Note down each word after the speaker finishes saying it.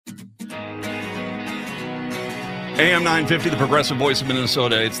AM 950, the progressive voice of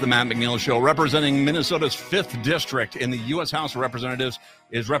Minnesota. It's the Matt McNeil Show. Representing Minnesota's 5th District in the U.S. House of Representatives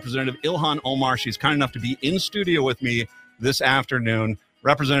is Representative Ilhan Omar. She's kind enough to be in studio with me this afternoon.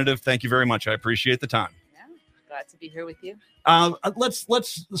 Representative, thank you very much. I appreciate the time. Yeah, glad to be here with you.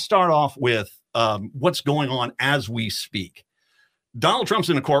 Let's start off with what's going on as we speak. Donald Trump's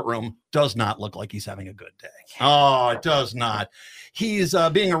in a courtroom. Does not look like he's having a good day. Oh, it does not. He's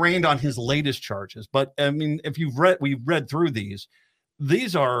being arraigned on his latest charges. But I mean, if we've read through these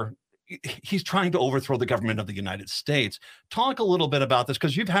are, he's trying to overthrow the government of the United States. Talk a little bit about this,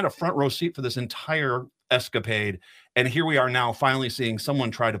 because you've had a front row seat for this entire escapade. And here we are now finally seeing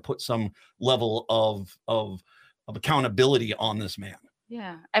someone try to put some level of accountability on this man.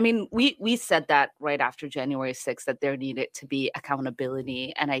 Yeah, I mean, we said that right after January 6th, that there needed to be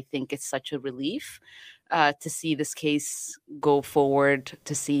accountability. And I think it's such a relief to see this case go forward,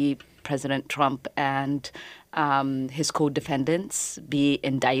 to see President Trump and his co-defendants be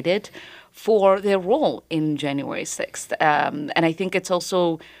indicted for their role in January 6th. And I think it's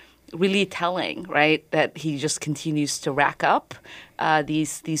also really telling, right, that he just continues to rack up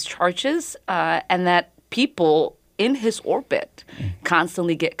these charges and that people in his orbit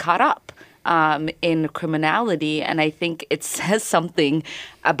constantly get caught up in criminality. And I think it says something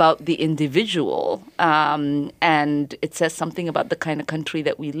about the individual, and it says something about the kind of country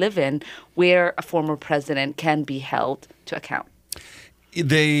that we live in, where a former president can be held to account.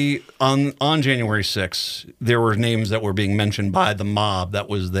 They on January 6th, there were names that were being mentioned by the mob that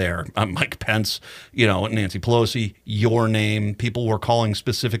was there. Mike Pence, Nancy Pelosi, your name. People were calling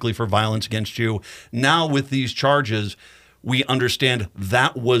specifically for violence against you. Now with these charges, we understand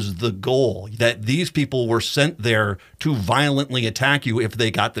that was the goal, that these people were sent there to violently attack you if they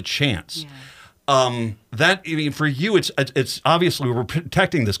got the chance. Yeah. For you, it's obviously we're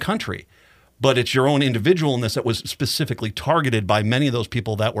protecting this country. But it's your own individualness that was specifically targeted by many of those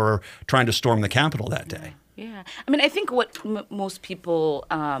people that were trying to storm the Capitol that day. Yeah. I mean, I think what most people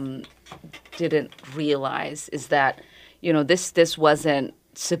didn't realize is that, this wasn't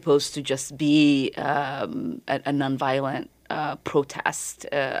supposed to just be a nonviolent protest,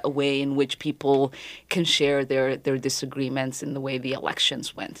 a way in which people can share their disagreements in the way the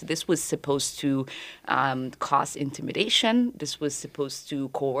elections went. This was supposed to cause intimidation. This was supposed to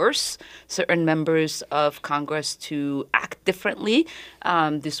coerce certain members of Congress to act differently.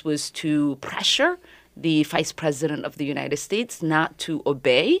 This was to pressure the Vice President of the United States not to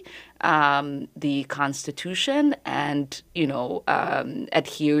obey the Constitution and,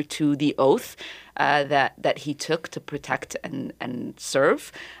 adhere to the oath that he took to protect and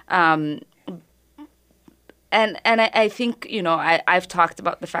serve. And I think, I've talked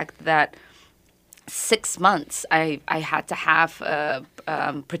about the fact that 6 months I had to have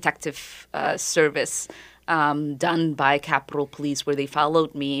protective service done by Capitol Police, where they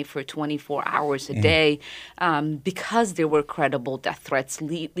followed me for 24 hours a day because there were credible death threats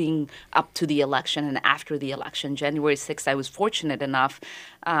leading up to the election and after the election. January 6th, I was fortunate enough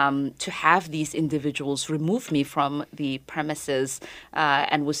to have these individuals remove me from the premises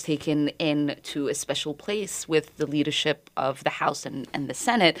and was taken into a special place with the leadership of the House and the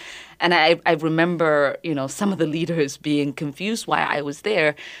Senate. And I remember, some of the leaders being confused why I was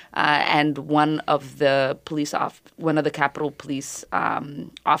there. And one of the Capitol Police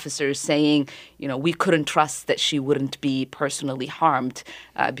officers saying, we couldn't trust that she wouldn't be personally harmed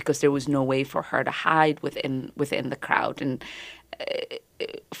because there was no way for her to hide within the crowd. And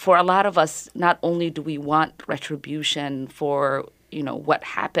for a lot of us, not only do we want retribution for, what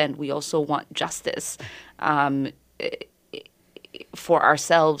happened, we also want justice for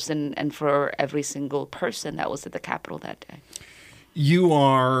ourselves and for every single person that was at the Capitol that day. You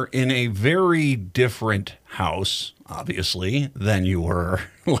are in a very different house, obviously, than you were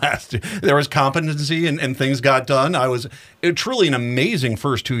last. There was competency and things got done. Truly an amazing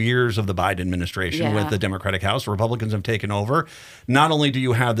first 2 years of the Biden administration with the Democratic House. Republicans have taken over. Not only do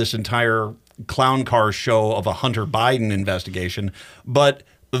you have this entire clown car show of a Hunter Biden investigation, but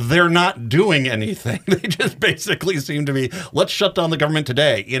they're not doing anything. They just basically seem to be, let's shut down the government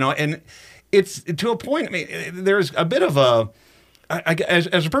today, and it's to a point. I mean, there's a bit of a,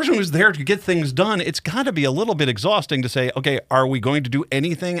 as a person who's there to get things done, it's got to be a little bit exhausting to say, okay, are we going to do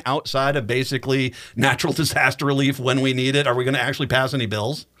anything outside of basically natural disaster relief when we need it? Are we going to actually pass any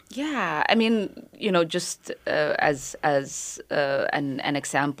bills? Yeah, I mean, just as an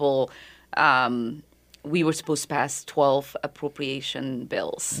example, we were supposed to pass 12 appropriation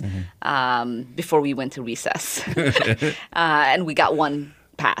bills before we went to recess, and we got one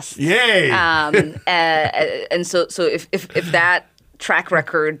passed. Yay! And so if that track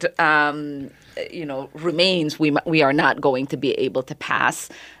record, remains, we are not going to be able to pass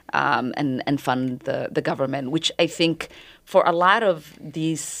and fund the government, which I think for a lot of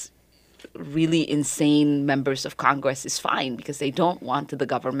these really insane members of Congress is fine because they don't want the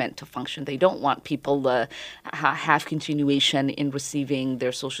government to function. They don't want people to have continuation in receiving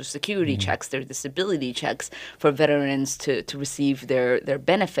their Social Security checks, their disability checks, for veterans to receive their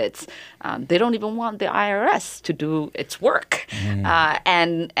benefits. They don't even want the IRS to do its work.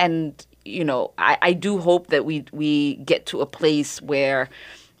 And I do hope that we get to a place where,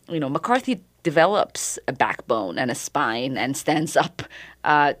 McCarthy develops a backbone and a spine and stands up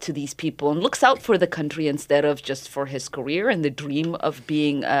to these people and looks out for the country instead of just for his career and the dream of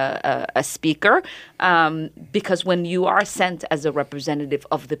being a speaker. Because when you are sent as a representative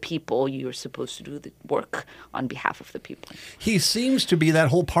of the people, you're supposed to do the work on behalf of the people. He seems to be, that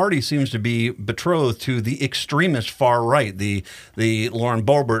whole party seems to be betrothed to the extremist far right, the Lauren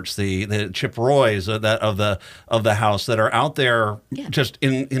Boeberts, the Chip Roys of the House that are out there just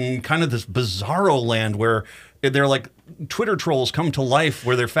in kind of this bizarro land where they're like Twitter trolls come to life,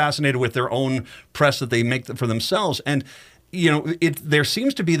 where they're fascinated with their own press that they make for themselves. And, there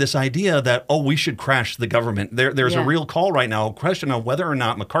seems to be this idea that, we should crash the government. There's a real call right now, a question of whether or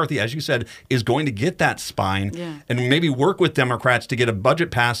not McCarthy, as you said, is going to get that spine and maybe work with Democrats to get a budget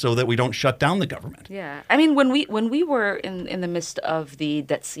passed so that we don't shut down the government. Yeah. I mean, when we were in the midst of the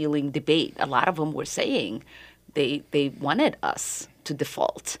debt ceiling debate, a lot of them were saying they wanted us to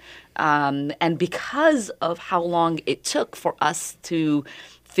default. And because of how long it took for us to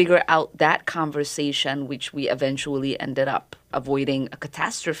figure out that conversation, which we eventually ended up avoiding a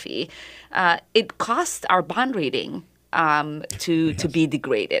catastrophe, it cost our bond rating to be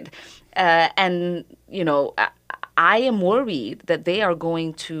degraded. And, I am worried that they are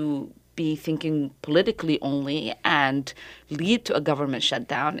going to be thinking politically only and lead to a government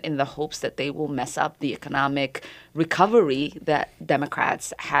shutdown in the hopes that they will mess up the economic recovery that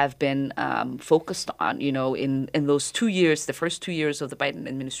Democrats have been focused on. In those 2 years, the first 2 years of the Biden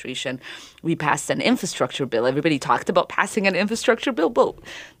administration, we passed an infrastructure bill. Everybody talked about passing an infrastructure bill, but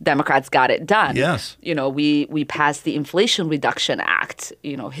Democrats got it done. Yes. We passed the Inflation Reduction Act,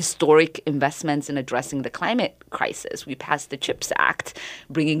 historic investments in addressing the climate crisis. We passed the CHIPS Act,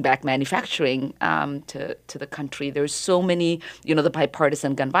 bringing back manufacturing to the country. There's so many, the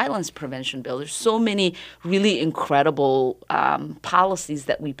bipartisan gun violence prevention bill. There's so many really incredible policies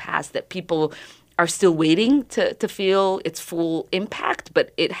that we passed that people are still waiting to feel its full impact,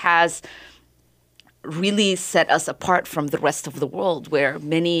 but it has really set us apart from the rest of the world, where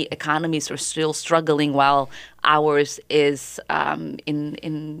many economies are still struggling while ours is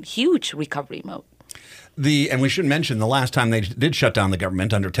in huge recovery mode. And we should mention the last time they did shut down the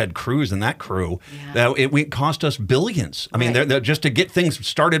government under Ted Cruz and that crew, that it cost us billions. I mean, just to get things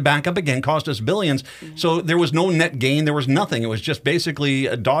started back up again cost us billions. So there was no net gain. There was nothing. It was just basically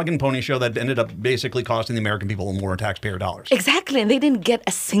a dog and pony show that ended up basically costing the American people more taxpayer dollars. Exactly. And they didn't get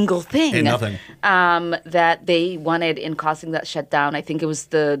a single thing. And nothing. That they wanted in causing that shutdown. I think it was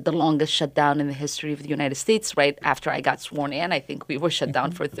the longest shutdown in the history of the United States. Right after I got sworn in, I think we were shut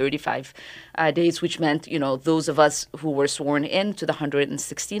down for 35 days, which meant, those of us who were sworn in to the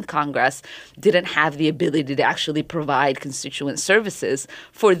 116th Congress didn't have the ability to actually provide constituent services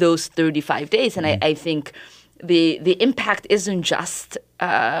for those 35 days. And I think the impact isn't just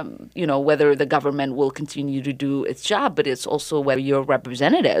whether the government will continue to do its job, but it's also whether your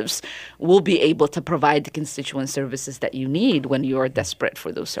representatives will be able to provide the constituent services that you need when you are desperate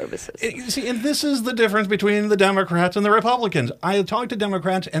for those services. See, and this is the difference between the Democrats and the Republicans. I talk to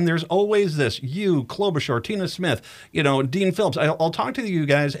Democrats, and there's always this, you, Klobuchar, Tina Smith, Dean Phillips. I'll talk to you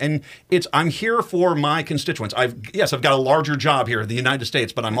guys, and I'm here for my constituents. I've got a larger job here in the United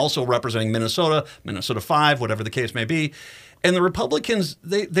States, but I'm also representing Minnesota 5, whatever the case may be. And the Republicans,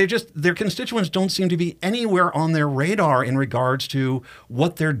 their constituents don't seem to be anywhere on their radar in regards to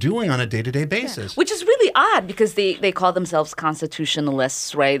what they're doing on a day-to-day basis. Which is really odd because they call themselves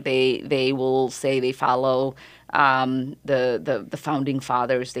constitutionalists, right? They will say they follow the founding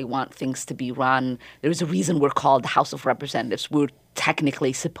fathers. They want things to be run. There's a reason we're called the House of Representatives. We're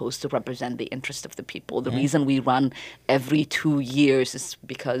technically supposed to represent the interest of the people. The reason we run every 2 years is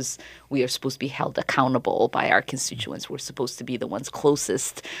because we are supposed to be held accountable by our constituents. We're supposed to be the ones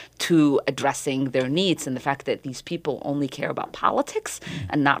closest to addressing their needs. And the fact that these people only care about politics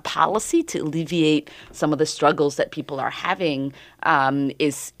and not policy to alleviate some of the struggles that people are having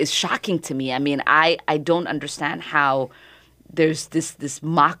is shocking to me. I mean, I don't understand how there's this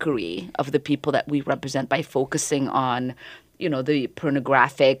mockery of the people that we represent by focusing on the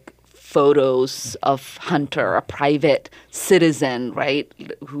pornographic photos of Hunter, a private citizen, right,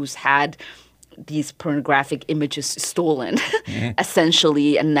 who's had these pornographic images stolen,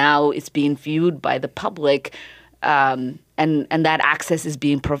 essentially, and now it's being viewed by the public. And that access is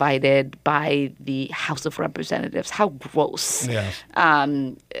being provided by the House of Representatives. How gross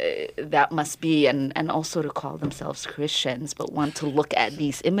that must be. And also to call themselves Christians, but want to look at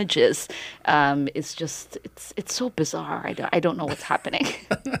these images is just, it's so bizarre. I don't know what's happening.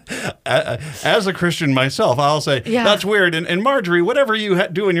 As a Christian myself, I'll say, that's weird. And Marjorie, whatever you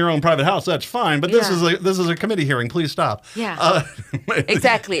do in your own private house, that's fine. But this is a committee hearing. Please stop. Yeah,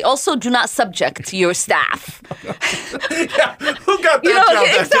 exactly. Also, do not subject your staff. Who got that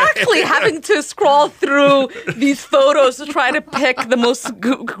job? Exactly. Having to scroll through these photos to try to pick the most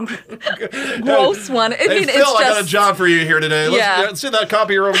gross one. Phil, I got a job for you here today. Let's see that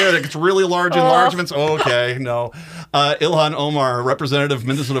copier over there that gets really large enlargements. Okay, no. Ilhan Omar, Representative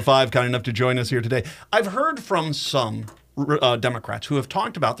Minnesota 5, kind enough to join us here today. I've heard from some Democrats who have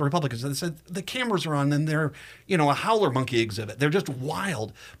talked about the Republicans. They said the cameras are on and they're, a howler monkey exhibit. They're just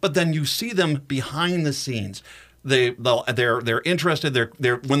wild. But then you see them behind the scenes. They're interested.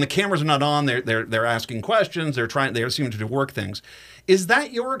 They're when the cameras are not on, they're asking questions. They seem to work things. Is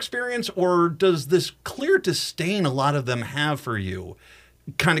that your experience, or does this clear disdain a lot of them have for you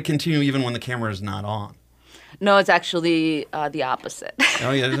kind of continue even when the camera is not on? No, it's actually the opposite.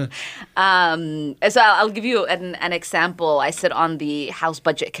 Oh, yeah. So I'll give you an example. I sit on the House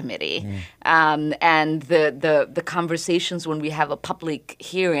Budget Committee, and the conversations when we have a public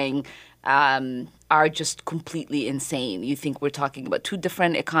hearing are just completely insane. You think we're talking about two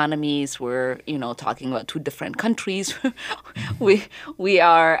different economies. We're, talking about two different countries. we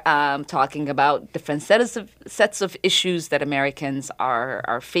are talking about different sets of issues that Americans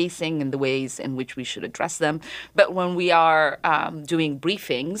are facing and the ways in which we should address them. But when we are doing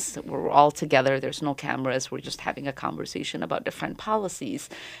briefings, we're all together. There's no cameras. We're just having a conversation about different policies.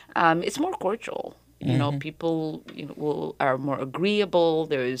 It's more cordial. People are more agreeable.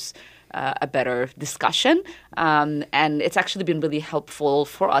 There's a better discussion. And it's actually been really helpful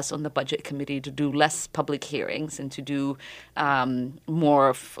for us on the Budget Committee to do less public hearings and to do more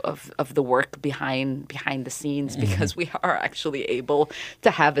of the work behind the scenes, because we are actually able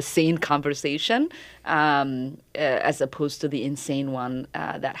to have a sane conversation as opposed to the insane one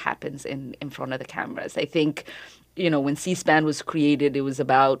that happens in front of the cameras. I think, when C-SPAN was created, it was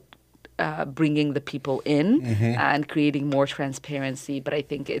about bringing the people in and creating more transparency. But I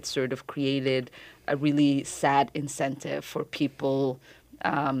think it sort of created a really sad incentive for people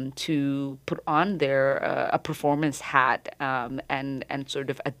to put on their a performance hat and sort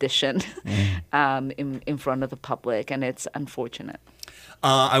of audition in front of the public. And it's unfortunate.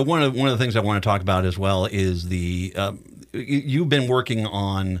 One of the things I want to talk about as well is you've been working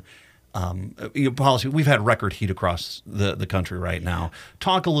on policy. We've had record heat across the country right now.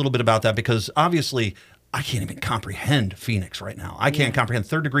 Talk a little bit about that, because obviously I can't even comprehend Phoenix right now. I can't comprehend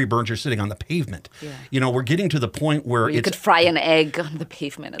third-degree burns. You're sitting on the pavement. Yeah. We're getting to the point where you could fry an egg on the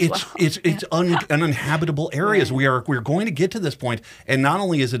pavement as well. It's uninhabitable areas. Right. We're going to get to this point, and not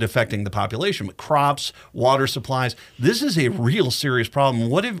only is it affecting the population, but crops, water supplies. This is a real serious problem.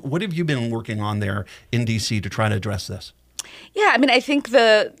 What have you been working on there in D.C. to try to address this? Yeah, I mean, I think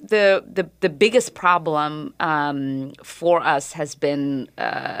the biggest problem for us has been,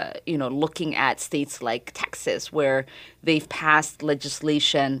 looking at states like Texas, where they've passed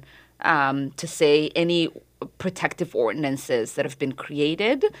legislation to say any protective ordinances that have been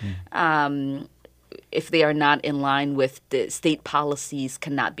created, if they are not in line with the state policies,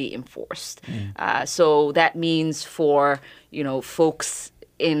 cannot be enforced. So that means for, folks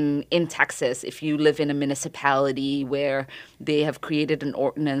in Texas, if you live in a municipality where they have created an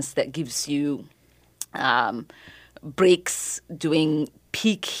ordinance that gives you breaks during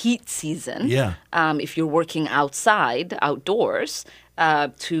peak heat season, if you're working outdoors,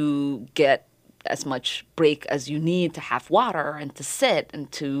 to get as much break as you need to have water and to sit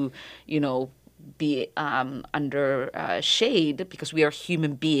and to, be under shade, because we are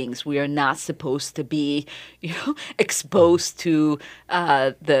human beings. We are not supposed to be, exposed to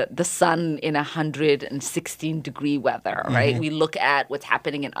the sun in 116-degree weather, right? We look at what's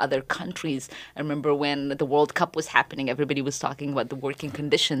happening in other countries. I remember when the World Cup was happening, everybody was talking about the working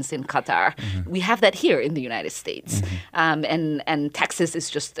conditions in Qatar. We have that here in the United States. And Texas is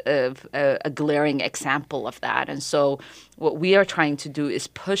just a glaring example of that. And so what we are trying to do is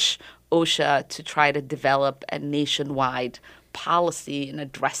push OSHA to try to develop a nationwide policy in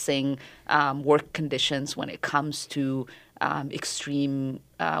addressing work conditions when it comes to extreme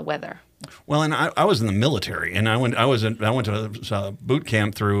weather. Well, and I was in the military, and I went to a boot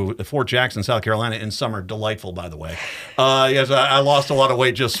camp through Fort Jackson, South Carolina in summer. Delightful, by the way. Yes, I lost a lot of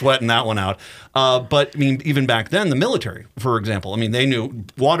weight just sweating that one out. But I mean, even back then, the military, for example, I mean, they knew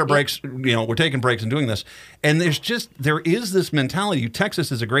water breaks. We're taking breaks and doing this. And there is this mentality.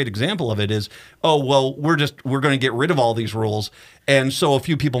 Texas is a great example of it. Is, oh well, we're going to get rid of all these rules, and so a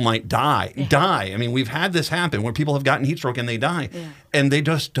few people might die. I mean, we've had this happen where people have gotten heat stroke and they die, and they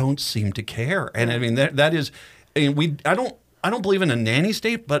just don't seem to care. And I mean, that is, I don't believe in a nanny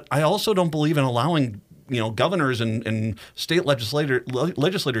state, but I also don't believe in allowing governors and state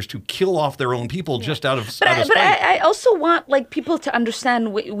legislators to kill off their own people just out of spite. But I also want people to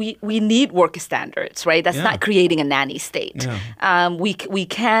understand we need work standards, right? That's not creating a nanny state. We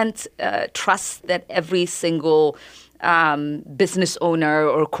can't trust that every single business owner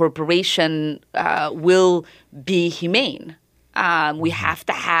or corporation will be humane. We have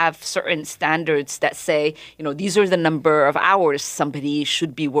to have certain standards that say, these are the number of hours somebody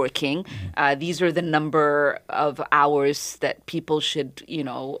should be working. These are the number of hours that people should,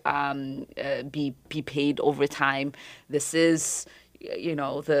 be paid overtime. This is,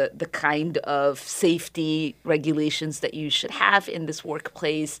 the kind of safety regulations that you should have in this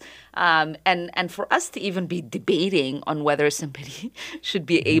workplace. And for us to even be debating on whether somebody should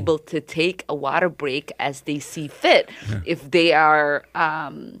be able to take a water break as they see fit, if they are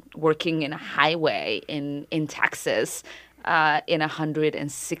working in a highway in Texas in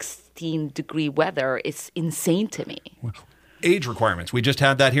 116-degree weather, it's insane to me. Age requirements. We just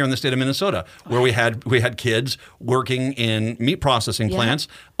had that here in the state of Minnesota, where we had kids working in meat processing plants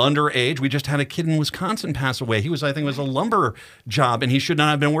underage. We just had a kid in Wisconsin pass away. I think it was a lumber job, and he should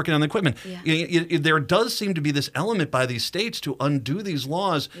not have been working on the equipment. There does seem to be this element by these states to undo these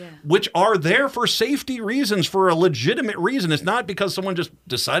laws, which are there for safety reasons, for a legitimate reason. It's not because someone just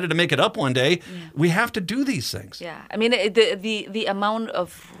decided to make it up one day. We have to do these things. Yeah, I mean the amount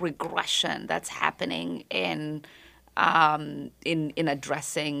of regression that's happening in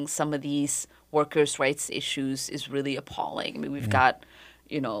addressing some of these workers' rights issues is really appalling. I mean, we've got,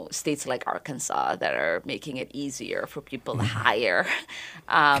 states like Arkansas that are making it easier for people to hire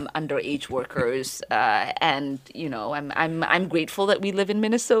underage workers, and I'm grateful that we live in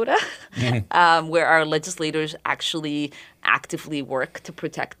Minnesota, where our legislators actually actively work to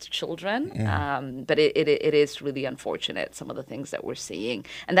protect children. But it is really unfortunate, some of the things that we're seeing.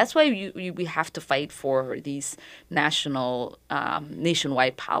 And that's why we have to fight for these nationwide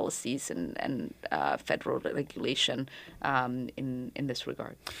policies and federal regulation in this regard.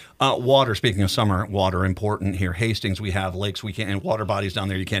 Water, speaking of summer, water important here. Hastings, we have lakes and water bodies down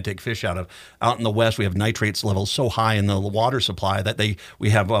there you can't take fish out of. Out in the west, we have nitrates levels so high in the water supply that we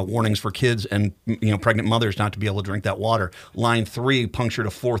have warnings for kids and pregnant mothers not to be able to drink that water. Line 3 punctured a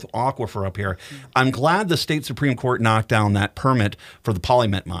 4th aquifer up here. I'm glad the state Supreme Court knocked down that permit for the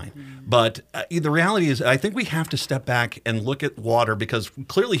Polymet mine. But the reality is, I think we have to step back and look at water, because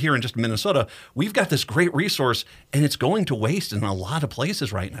clearly here in just Minnesota, we've got this great resource, and it's going to waste in a lot of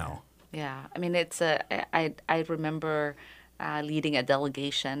places right now. Yeah, I mean, I remember leading a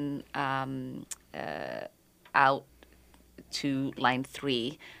delegation out to Line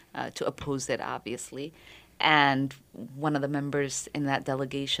 3 to oppose it, obviously. And one of the members in that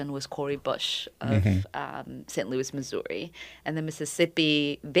delegation was Cori Bush of St. Louis, Missouri. And the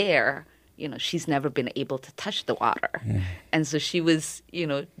Mississippi there, she's never been able to touch the water. And so she was,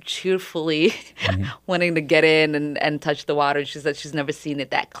 cheerfully wanting to get in and touch the water. She said she's never seen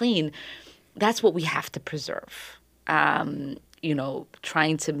it that clean. That's what we have to preserve. Trying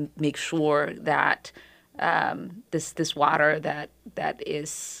to make sure that this water that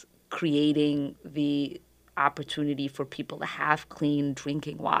is creating the opportunity for people to have clean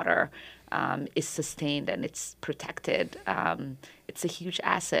drinking water is sustained and it's protected. It's a huge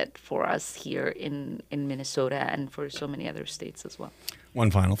asset for us here in Minnesota and for so many other states as well.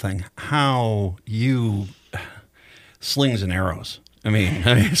 One final thing. How you slings and arrows. I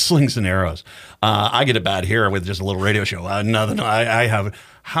mean, slings and arrows. I get it bad here with just a little radio show. I have.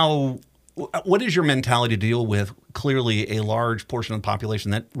 What is your mentality to deal with clearly a large portion of the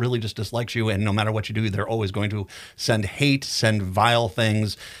population that really just dislikes you, and no matter what you do, they're always going to send hate, send vile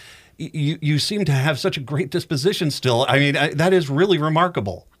things? You seem to have such a great disposition still. I mean, that is really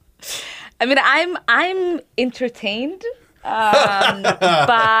remarkable. I mean, I'm entertained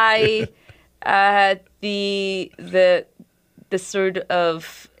by the sort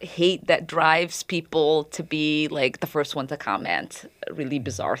of hate that drives people to be like the first one to comment really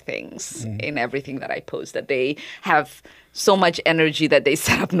bizarre things in everything that I post, that they have so much energy that they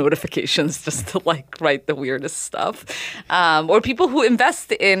set up notifications just to like write the weirdest stuff, or people who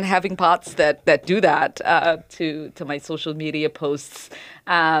invest in having bots that do that to my social media posts.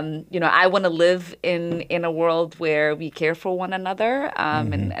 I want to live in a world where we care for one another,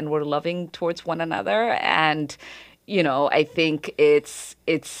 and we're loving towards one another. And I think it's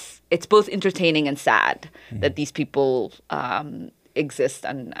both entertaining and sad that these people exist,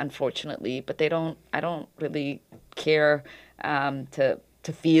 unfortunately, but I don't really care to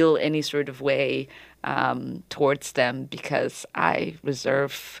feel any sort of way towards them, because I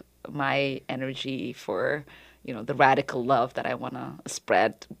reserve my energy for the radical love that I want to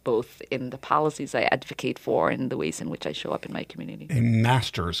spread, both in the policies I advocate for and the ways in which I show up in my community. A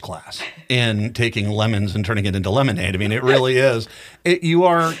master's class in taking lemons and turning it into lemonade. I mean, it really is.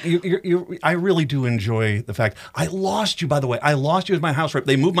 I really do enjoy the fact. I lost you, by the way. I lost you as my house rep.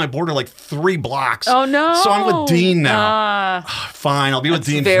 They moved my border like 3 blocks. Oh, no. So I'm with Dean now. Fine, I'll be with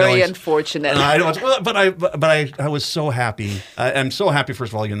Dean. Very unfortunate. I don't, but I was so happy. I'm so happy,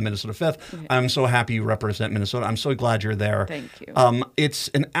 first of all, you're in the Minnesota 5th. I'm so happy you represent Minnesota. I'm so glad you're there. Thank you. It's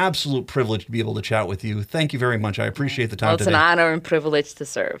an absolute privilege to be able to chat with you. Thank you very much. I appreciate the time today. It's an honor and privilege to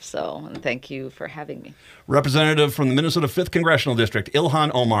serve. And thank you for having me. Representative from the Minnesota 5th Congressional District,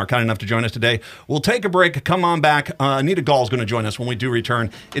 Ilhan Omar, kind enough to join us today. We'll take a break. Come on back. Anita Gall is going to join us when we do return.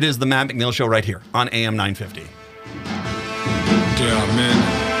 It is the Matt McNeil Show right here on AM 950. Yeah,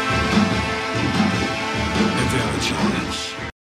 man.